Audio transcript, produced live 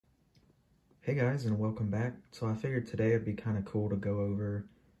Hey guys, and welcome back. So I figured today it'd be kind of cool to go over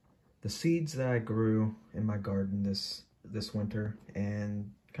the seeds that I grew in my garden this winter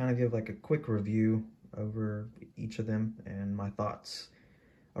and kind of give like a quick review over each of them and my thoughts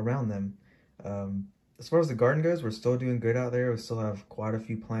around them. As far as the garden goes, we're still doing good out there. We still have quite a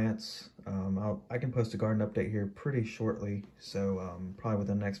few plants. I can post a garden update here pretty shortly, so probably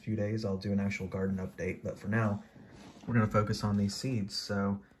within the next few days I'll do an actual garden update. But for now, we're going to focus on these seeds.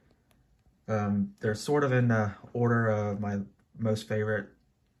 So they're sort of in the order of my most favorite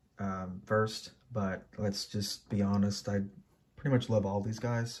first, but let's just be honest, I pretty much love all these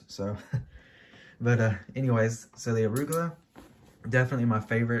guys, so. But anyways, so the arugula, definitely my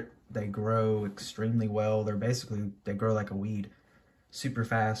favorite. They grow extremely well. They grow like a weed, super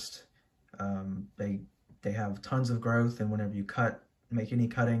fast. They have tons of growth, and whenever you make any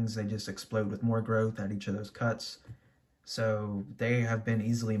cuttings, they just explode with more growth at each of those cuts. So they have been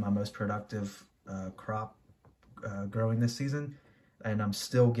easily my most productive crop growing this season, and I'm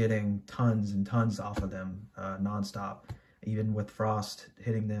still getting tons and tons off of them nonstop, even with frost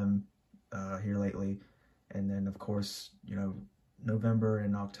hitting them here lately. And then of course, you know, November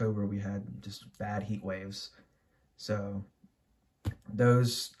and October we had just bad heat waves. So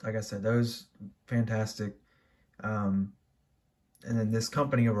those, like I said, those fantastic. And then this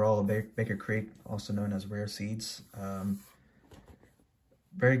company overall, Baker Creek, also known as Rare Seeds,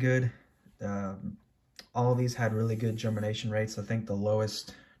 very good. All of these had really good germination rates. I think the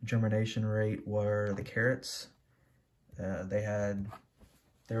lowest germination rate were the carrots. There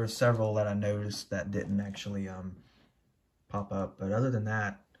were several that I noticed that didn't actually pop up, but other than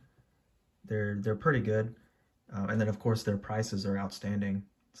that, they're pretty good. And then of course their prices are outstanding.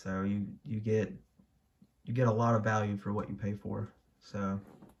 So you get a lot of value for what you pay for. So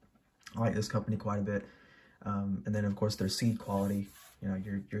I like this company quite a bit. And then of course their seed quality, you know,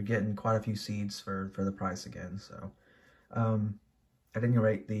 you're getting quite a few seeds for the price again. So at any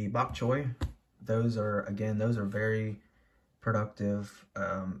rate, the bok choy, those are very productive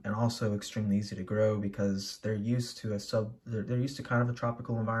and also extremely easy to grow because they're used to they're used to kind of a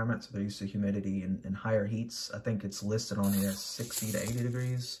tropical environment, so they're used to humidity and higher heats. I think it's listed on here as 60 to 80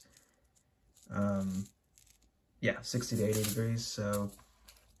 degrees. Yeah, 60 to 80 degrees. So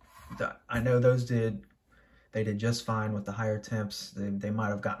I know they did just fine with the higher temps. They might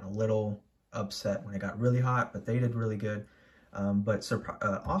have gotten a little upset when it got really hot, but they did really good. But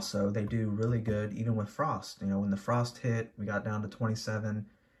also they do really good even with frost. You know, when the frost hit, we got down to 27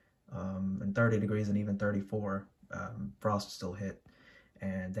 and 30 degrees and even 34. Frost still hit,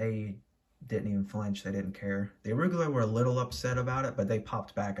 and they didn't even flinch. They didn't care. The arugula were a little upset about it, but they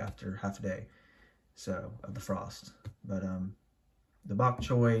popped back after half a day of the frost. But the bok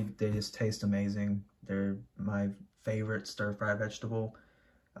choy, they just taste amazing. They're my favorite stir-fry vegetable.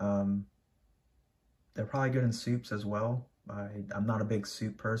 They're probably good in soups as well. I'm not a big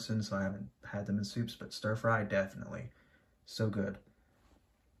soup person, so I haven't had them in soups, but stir-fry, definitely. So good.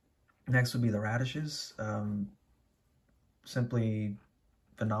 Next would be the radishes. Simply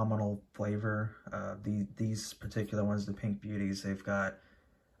phenomenal flavor. These particular ones, the Pink Beauties, they've got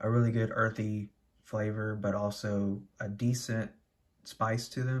a really good earthy flavor, but also a decent spice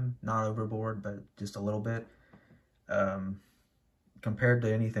to them. Not overboard, but just a little bit. Compared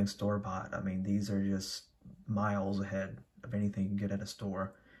to anything store-bought, I mean, these are just miles ahead of anything you can get at a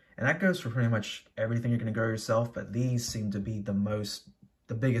store. And that goes for pretty much everything you're going to grow yourself, but these seem to be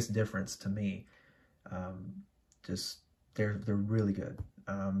the biggest difference to me. They're really good.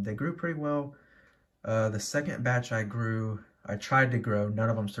 They grew pretty well. The second batch I tried to grow, none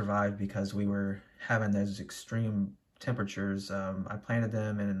of them survived because we were having those extreme temperatures. I planted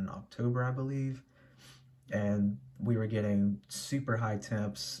them in October, I believe, and we were getting super high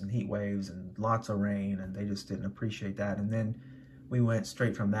temps and heat waves and lots of rain, and they just didn't appreciate that. And then we went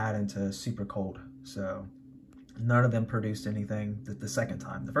straight from that into super cold. So none of them produced anything the second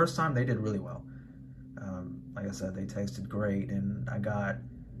time. The first time they did really well. Like I said, they tasted great, and I got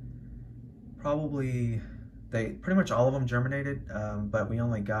pretty much all of them germinated, but we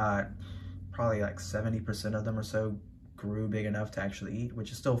only got probably like 70% of them or so grew big enough to actually eat,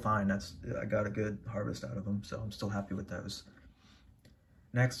 which is still fine. I got a good harvest out of them, so I'm still happy with those.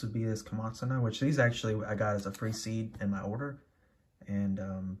 Next would be this Komatsuna, which these actually I got as a free seed in my order, and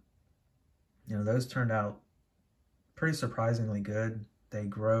you know, those turned out pretty surprisingly good. They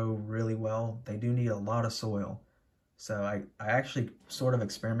grow really well. They do need a lot of soil, so I actually sort of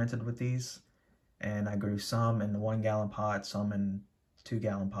experimented with these, and I grew some in the 1 gallon pot, some in 2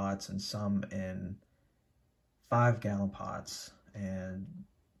 gallon pots, and some in 5 gallon pots, and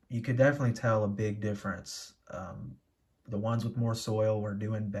you could definitely tell a big difference. The ones with more soil were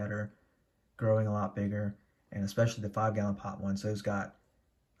doing better, growing a lot bigger, and especially the 5-gallon pot ones, those got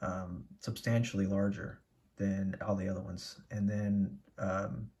substantially larger than all the other ones. And then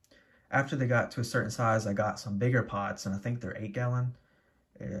after they got to a certain size, I got some bigger pots, and I think they're 8-gallon,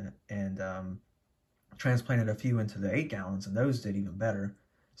 and transplanted a few into the 8 gallons, and those did even better.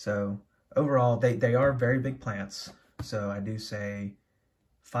 So overall, they are very big plants. So I do say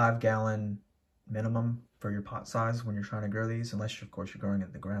 5-gallon minimum for your pot size when you're trying to grow these, unless of course you're growing it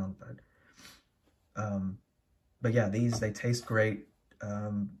in the ground. But yeah, they taste great.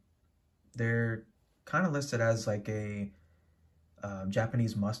 They're kind of listed as like a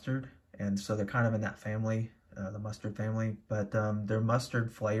Japanese mustard, and so they're kind of in that family, the mustard family, but their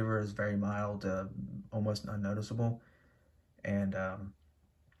mustard flavor is very mild, almost unnoticeable, and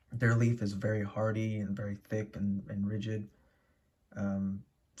their leaf is very hardy and very thick and rigid.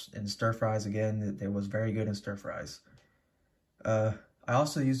 And stir fries, again, it was very good in stir fries. I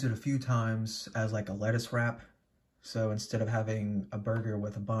also used it a few times as like a lettuce wrap. So instead of having a burger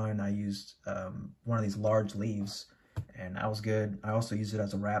with a bun, I used one of these large leaves, and that was good. I also used it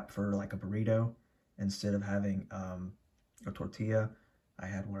as a wrap for like a burrito. Instead of having a tortilla, I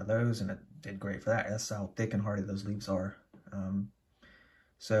had one of those, and it did great for that. That's how thick and hardy those leaves are.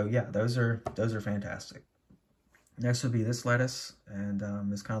 So yeah, those are fantastic. Next would be this lettuce, and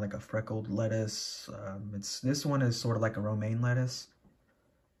it's kind of like a freckled lettuce. This one is sort of like a romaine lettuce,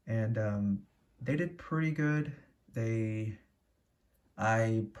 and they did pretty good.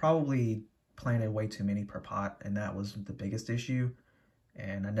 I probably planted way too many per pot, and that was the biggest issue.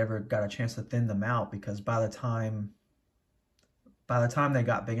 And I never got a chance to thin them out, because by the time they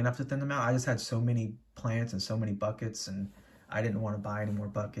got big enough to thin them out, I just had so many plants and so many buckets, and I didn't want to buy any more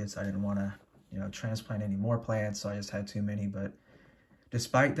buckets. I didn't want to, transplant any more plants, so I just had too many. But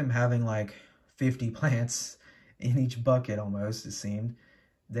despite them having like 50 plants in each bucket almost, it seemed,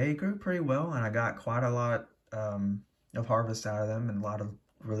 they grew pretty well, and I got quite a lot of harvest out of them, and a lot of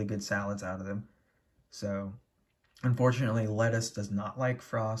really good salads out of them. So unfortunately, lettuce does not like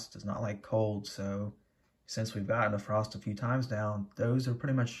frost, does not like cold, so since we've gotten a frost a few times now, those are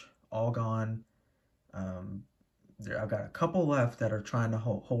pretty much all gone. I've got a couple left that are trying to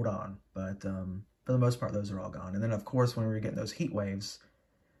hold on, but for the most part, those are all gone. And then, of course, when we were getting those heat waves,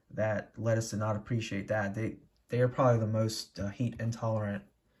 that lettuce did not appreciate that. They are probably the most heat intolerant,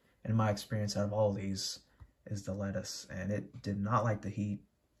 in my experience, out of all these, is the lettuce. And it did not like the heat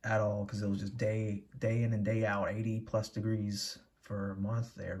at all, because it was just day in and day out, 80+ degrees for a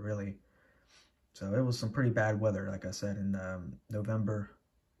month there, really. So it was some pretty bad weather, like I said, in November.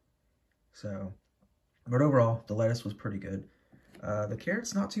 So, but overall, the lettuce was pretty good. The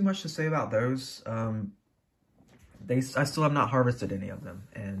carrots, not too much to say about those. I still have not harvested any of them,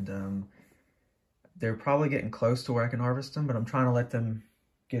 and they're probably getting close to where I can harvest them, but I'm trying to let them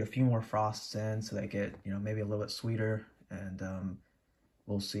get a few more frosts in, so they get, maybe a little bit sweeter, and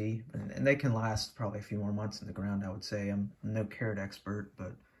we'll see. And they can last probably a few more months in the ground, I would say. I'm no carrot expert,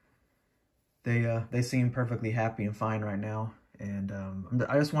 but they seem perfectly happy and fine right now. And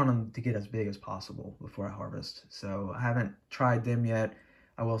I just want them to get as big as possible before I harvest. So I haven't tried them yet.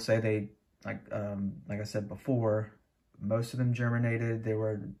 I will say they, like I said before, most of them germinated.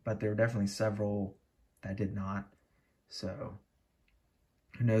 But there were definitely several that did not. So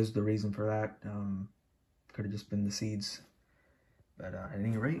who knows the reason for that? Could have just been the seeds. But at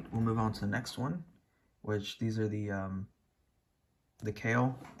any rate, we'll move on to the next one, which these are the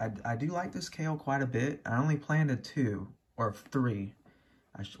kale. I do like this kale quite a bit. I only planted 2 or 3.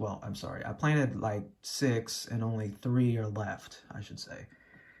 I'm sorry. I planted like 6 and only 3 are left, I should say.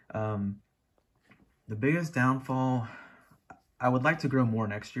 The biggest downfall, I would like to grow more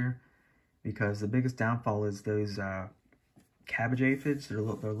next year, because the biggest downfall is those cabbage aphids. They're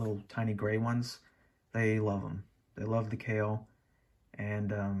little tiny gray ones. They love them. They love the kale.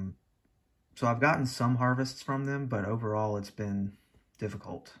 And so I've gotten some harvests from them, but overall it's been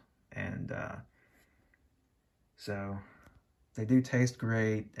difficult. And so they do taste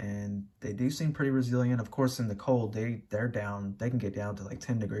great, and they do seem pretty resilient. Of course, in the cold, they're down. They can get down to like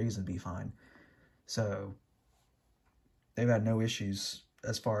 10 degrees and be fine. So they've had no issues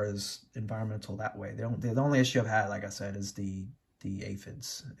as far as environmental that way. The only issue I've had, like I said, is the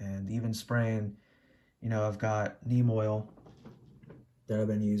aphids. And even spraying, I've got neem oil that I've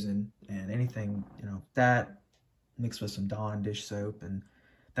been using, and anything, that mixed with some Dawn dish soap, and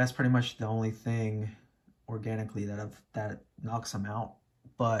that's pretty much the only thing organically that knocks them out.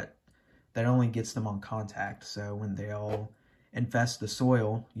 But that only gets them on contact. So when they all infest the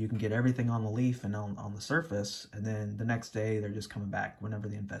soil, you can get everything on the leaf and on the surface, and then the next day they're just coming back whenever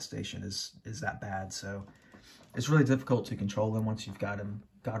the infestation is that bad. So it's really difficult to control them once you've got them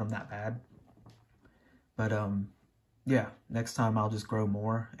that bad. But yeah, next time I'll just grow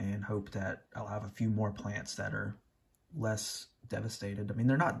more and hope that I'll have a few more plants that are less devastated. I mean,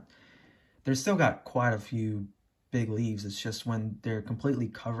 they're still got quite a few big leaves. It's just when they're completely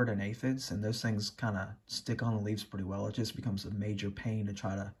covered in aphids and those things kind of stick on the leaves pretty well, it just becomes a major pain to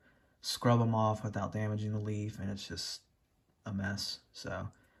try to scrub them off without damaging the leaf, and it's just a mess. So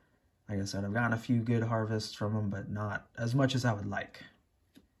like I said, I've gotten a few good harvests from them, but not as much as I would like.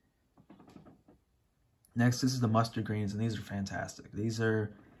 Next, this is the mustard greens, and these are fantastic.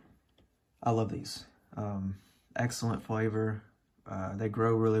 I love these. Excellent flavor. They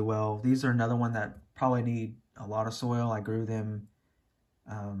grow really well. These are another one that probably need a lot of soil. I grew them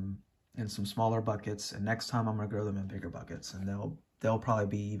in some smaller buckets, and next time I'm going to grow them in bigger buckets, and they'll probably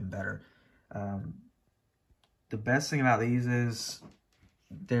be even better. The best thing about these is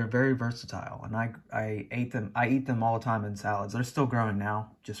they're very versatile, and I eat them all the time in salads. They're still growing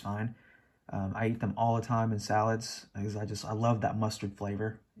now just fine. I eat them all the time in salads because I love that mustard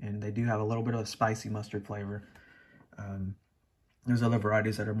flavor, and they do have a little bit of a spicy mustard flavor. There's other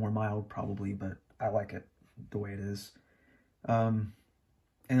varieties that are more mild probably, but I like it the way it is. And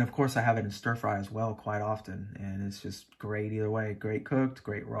of course I have it in stir fry as well quite often, and it's just great either way. Great cooked,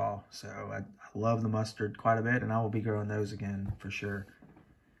 great raw. So I love the mustard quite a bit, and I will be growing those again for sure.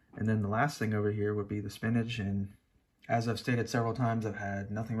 And then the last thing over here would be the spinach, and as I've stated several times, I've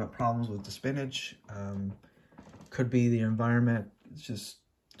had nothing but problems with the spinach. Could be the environment. It's just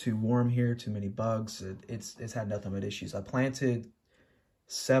too warm here, too many bugs. It's had nothing but issues. I planted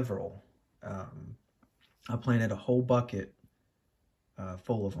several. I planted a whole bucket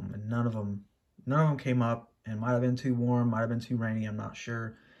full of them, and none of them came up. And might have been too warm, might have been too rainy, I'm not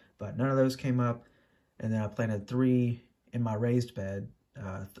sure. But none of those came up. And then I planted 3 in my raised bed.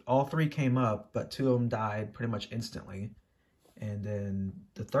 All 3 came up, but 2 of them died pretty much instantly. And then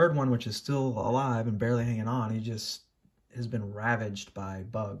the third one, which is still alive and barely hanging on, he just has been ravaged by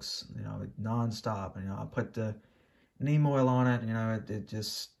bugs, you know, nonstop. You know, I put the neem oil on it, you know, it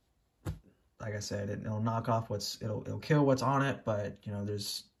just, like I said, it'll knock off it'll kill what's on it, but, you know,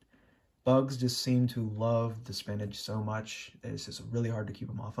 bugs just seem to love the spinach so much. It's just really hard to keep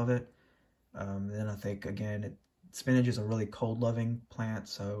them off of it. Then I think, again, spinach is a really cold-loving plant,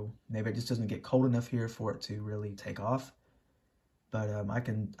 so maybe it just doesn't get cold enough here for it to really take off. But I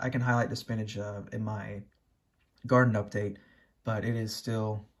can highlight the spinach in my garden update, but it is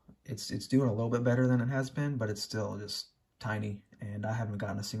still, it's doing a little bit better than it has been, but it's still just tiny, and I haven't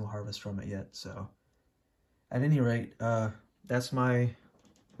gotten a single harvest from it yet. So at any rate, that's my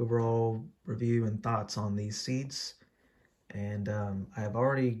overall review and thoughts on these seeds. And I have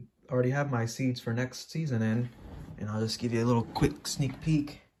already have my seeds for next season in, and I'll just give you a little quick sneak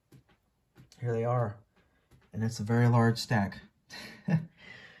peek. Here they are, and it's a very large stack.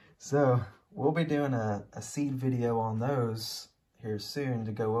 So we'll be doing a seed video on those here soon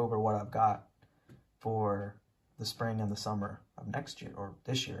to go over what I've got for the spring and the summer of next year, or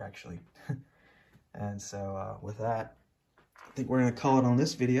this year actually. And so with that, I think we're going to call it on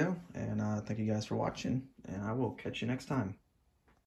this video, and thank you guys for watching, and I will catch you next time.